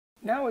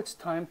Now it's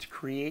time to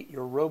create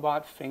your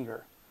robot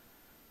finger.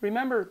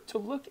 Remember to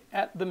look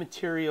at the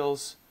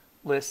materials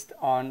list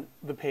on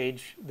the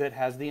page that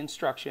has the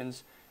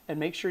instructions and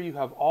make sure you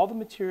have all the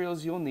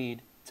materials you'll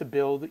need to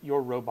build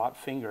your robot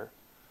finger.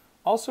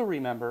 Also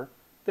remember,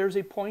 there's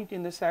a point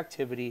in this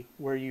activity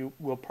where you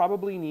will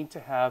probably need to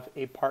have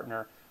a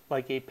partner,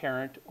 like a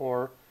parent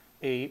or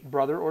a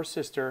brother or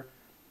sister,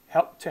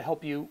 to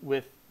help you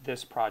with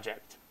this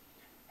project.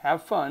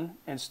 Have fun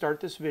and start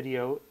this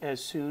video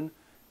as soon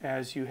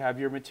as you have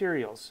your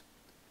materials.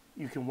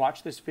 You can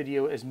watch this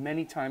video as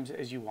many times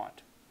as you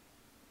want.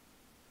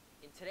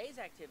 In today's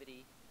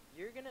activity,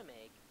 you're going to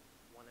make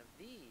one of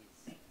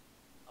these,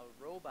 a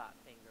robot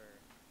finger.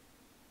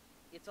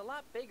 It's a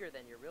lot bigger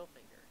than your real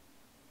finger,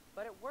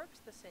 but it works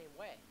the same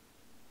way.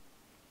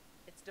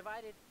 It's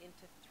divided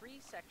into 3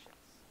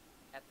 sections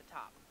at the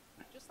top,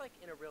 just like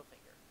in a real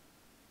finger.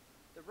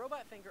 The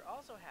robot finger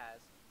also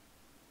has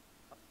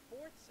a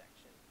 4th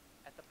section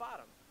at the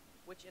bottom,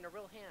 which in a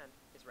real hand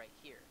is right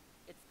here.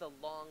 It's the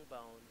long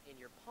bone in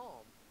your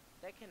palm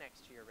that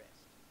connects to your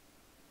wrist.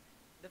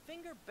 The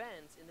finger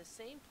bends in the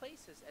same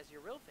places as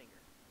your real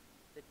finger.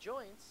 The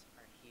joints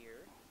are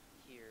here,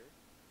 here,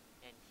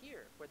 and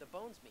here, where the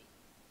bones meet.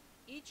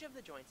 Each of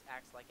the joints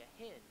acts like a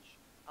hinge,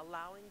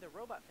 allowing the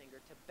robot finger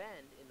to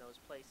bend in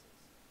those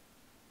places.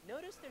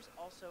 Notice there's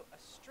also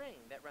a string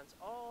that runs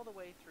all the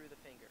way through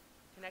the finger,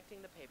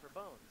 connecting the paper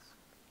bones.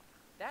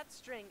 That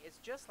string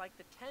is just like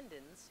the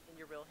tendons in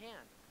your real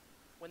hand.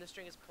 When the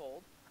string is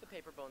pulled, the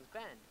paper bones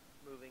bend,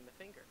 moving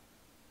the finger.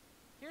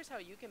 Here's how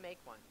you can make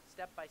one,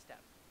 step by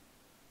step.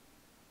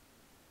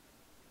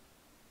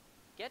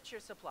 Get your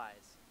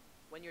supplies.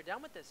 When you're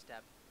done with this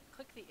step,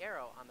 click the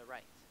arrow on the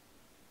right.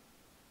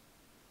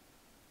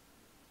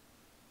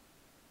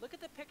 Look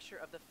at the picture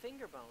of the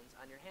finger bones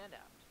on your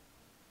handout.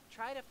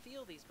 Try to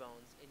feel these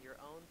bones in your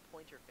own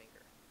pointer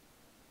finger.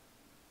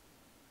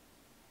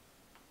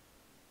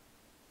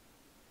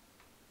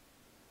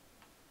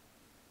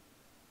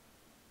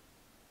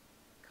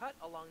 Cut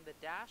along the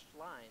dashed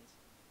lines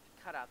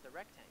to cut out the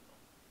rectangle.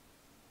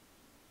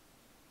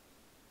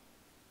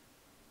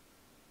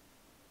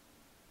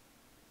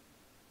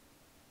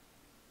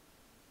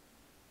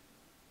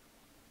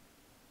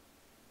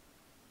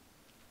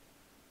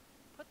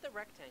 Put the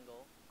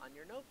rectangle on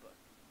your notebook.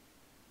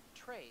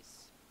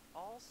 Trace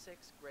all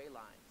 6 gray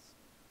lines.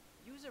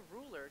 Use a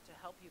ruler to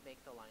help you make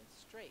the lines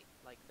straight,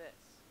 like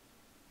this.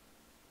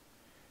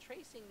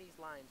 Tracing these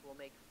lines will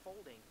make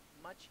folding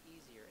much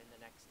easier in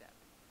the next step.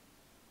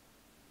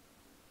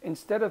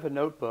 Instead of a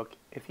notebook,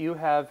 if you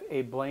have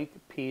a blank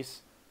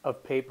piece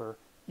of paper,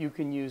 you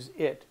can use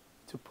it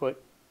to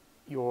put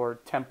your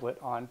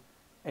template on,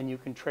 and you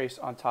can trace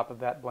on top of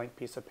that blank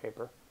piece of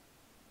paper.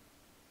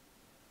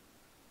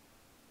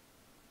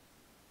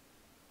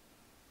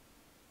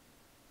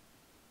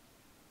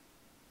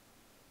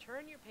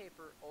 Turn your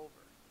paper over.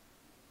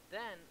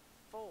 Then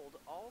fold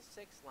all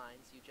 6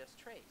 lines you just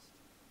traced,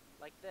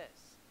 like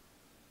this.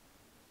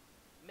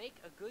 Make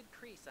a good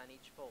crease on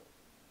each fold.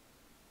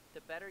 The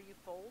better you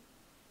fold,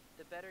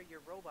 the better your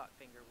robot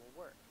finger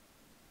will work.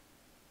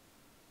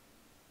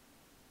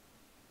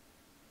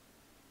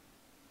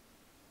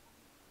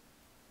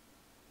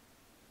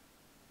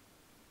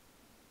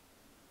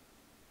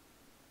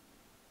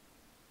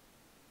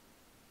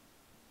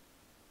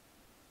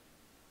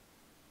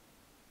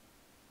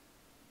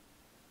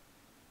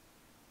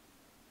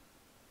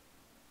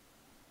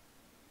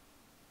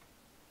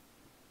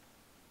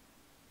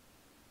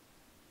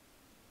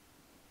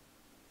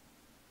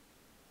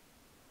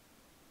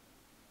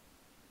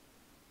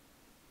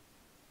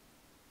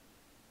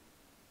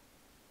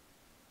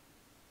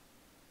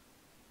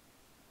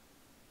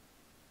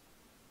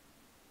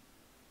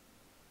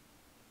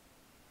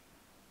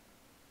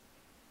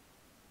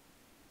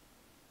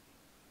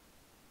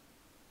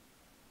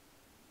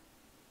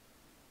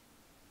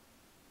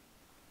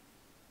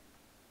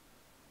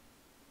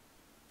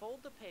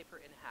 Fold the paper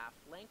in half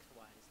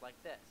lengthwise, like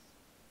this.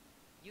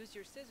 Use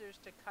your scissors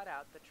to cut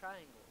out the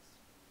triangles.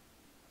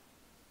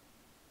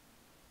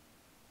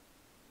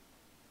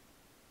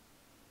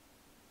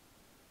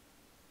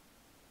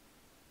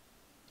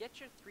 Get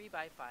your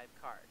 3x5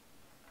 card.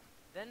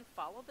 Then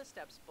follow the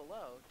steps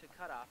below to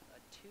cut off a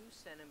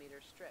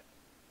 2-centimeter strip.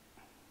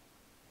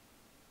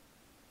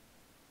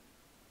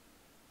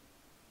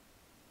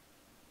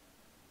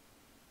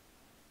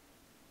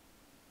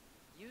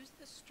 Use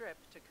the strip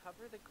to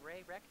cover the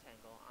gray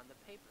rectangle on the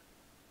paper.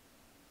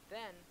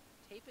 Then,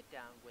 tape it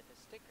down with a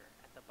sticker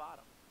at the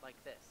bottom,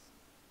 like this.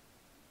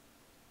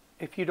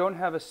 If you don't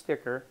have a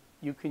sticker,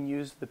 you can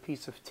use the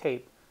piece of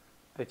tape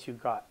that you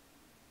got.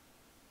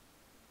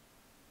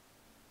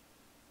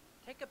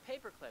 Take a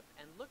paperclip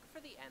and look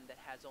for the end that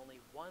has only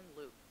one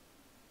loop.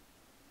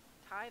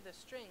 Tie the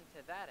string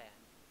to that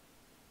end,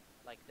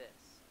 like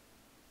this.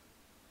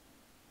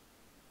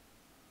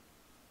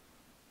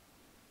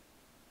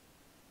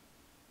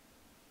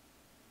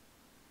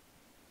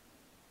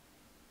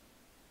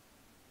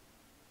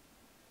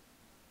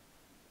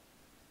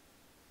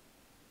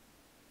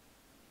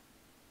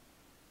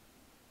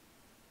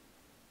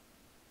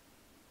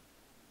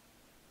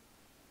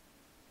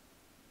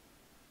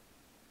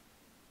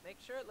 Make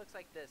sure it looks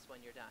like this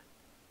when you're done.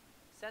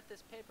 Set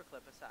this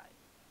paperclip aside.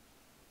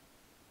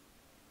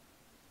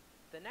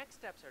 The next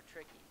steps are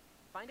tricky.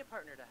 Find a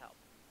partner to help.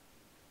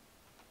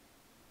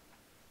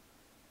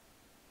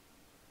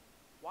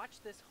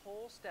 Watch this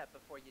whole step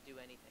before you do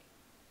anything.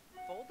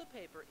 Fold the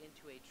paper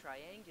into a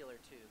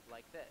triangular tube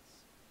like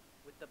this,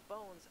 with the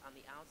bones on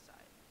the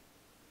outside.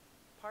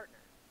 Partner,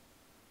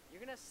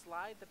 you're going to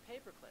slide the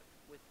paperclip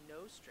with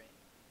no string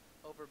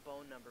over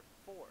bone number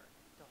 4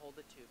 to hold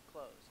the tube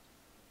closed.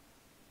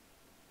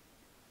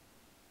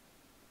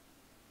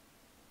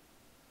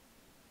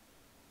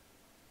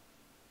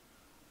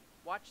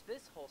 Watch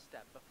this whole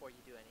step before you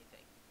do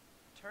anything.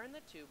 Turn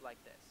the tube like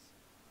this,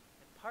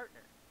 and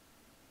partner,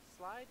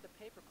 slide the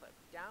paperclip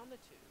down the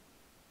tube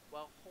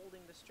while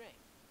holding the string.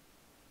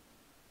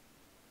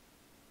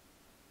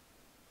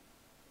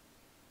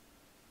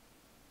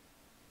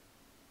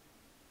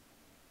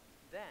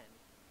 Then,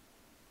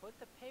 put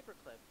the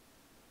paperclip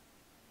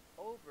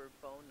over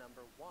bone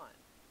number 1,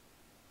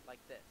 like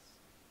this.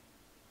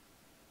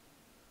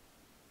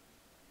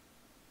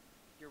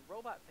 Your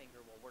robot finger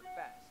will work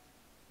best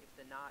if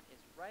the knot is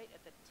right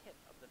at the tip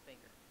of the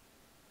finger.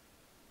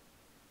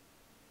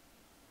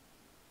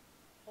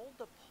 Hold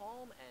the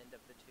palm end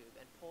of the tube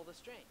and pull the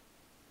string.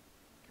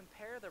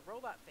 Compare the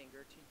robot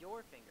finger to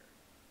your finger.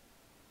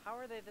 How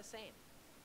are they the same?